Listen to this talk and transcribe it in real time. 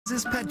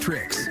This is Pet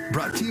Tricks,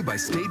 brought to you by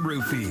State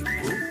Roofing.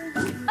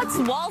 Let's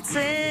waltz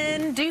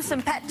in, do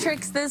some pet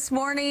tricks this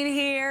morning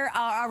here.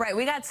 All right,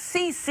 we got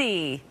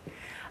Cece.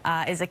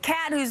 Is a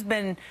cat who's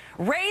been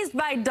raised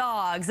by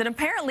dogs and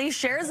apparently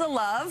shares a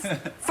love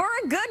for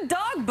a good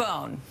dog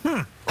bone.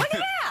 Look at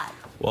that.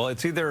 Well,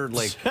 it's either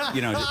like,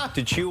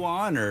 to chew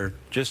on or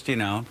just,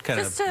 kind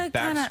of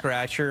back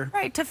scratcher.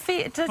 Right, to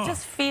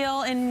just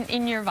feel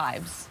in your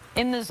vibes,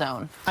 in the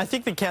zone. I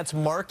think the cat's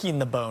marking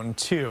the bone,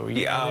 too.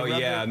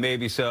 Yeah,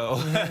 maybe so.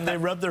 They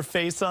rub their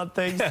face on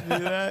things to do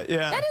that,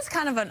 yeah. That is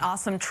kind of an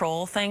awesome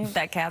troll thing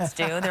that cats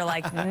do. They're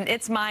like,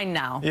 it's mine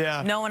now.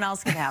 Yeah. No one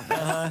else can have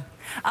this.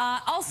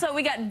 Also,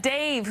 we got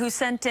Dave, who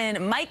sent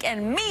in Mike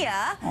and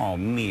Mia. Oh,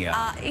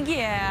 Mia.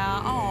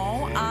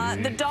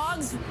 The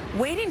dog's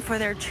waiting for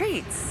their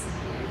treats.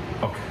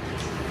 Okay.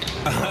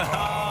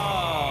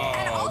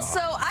 And also,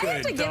 I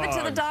have to give it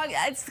to the dog.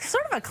 It's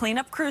sort of a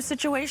cleanup crew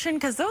situation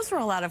because those were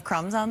a lot of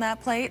crumbs on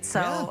that plate.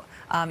 So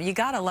you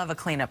got to love a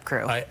cleanup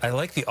crew. I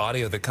like the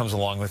audio that comes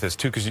along with this,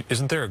 too, because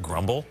isn't there a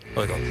grumble?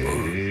 Like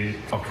a...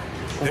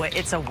 Wait,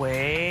 it's a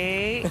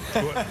wait. Wait for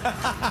it.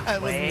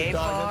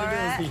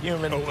 I think it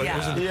was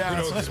the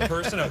human. Was this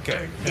person?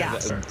 Okay. Yeah.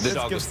 The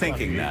dog was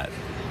thinking that.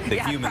 The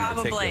human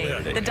probably.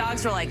 The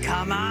dogs were like,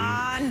 come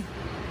on.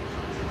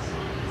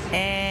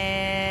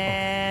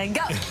 And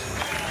go.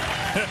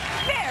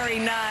 Very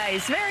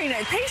nice, very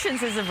nice.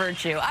 Patience is a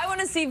virtue. I want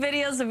to see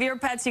videos of your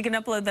pets. You can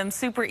upload them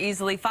super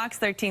easily.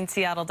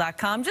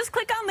 Fox13Seattle.com. Just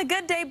click on the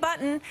Good Day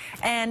button.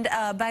 And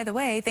by the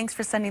way, thanks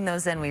for sending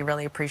those in. We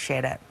really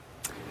appreciate it.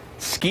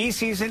 Ski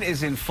season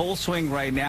is in full swing right now.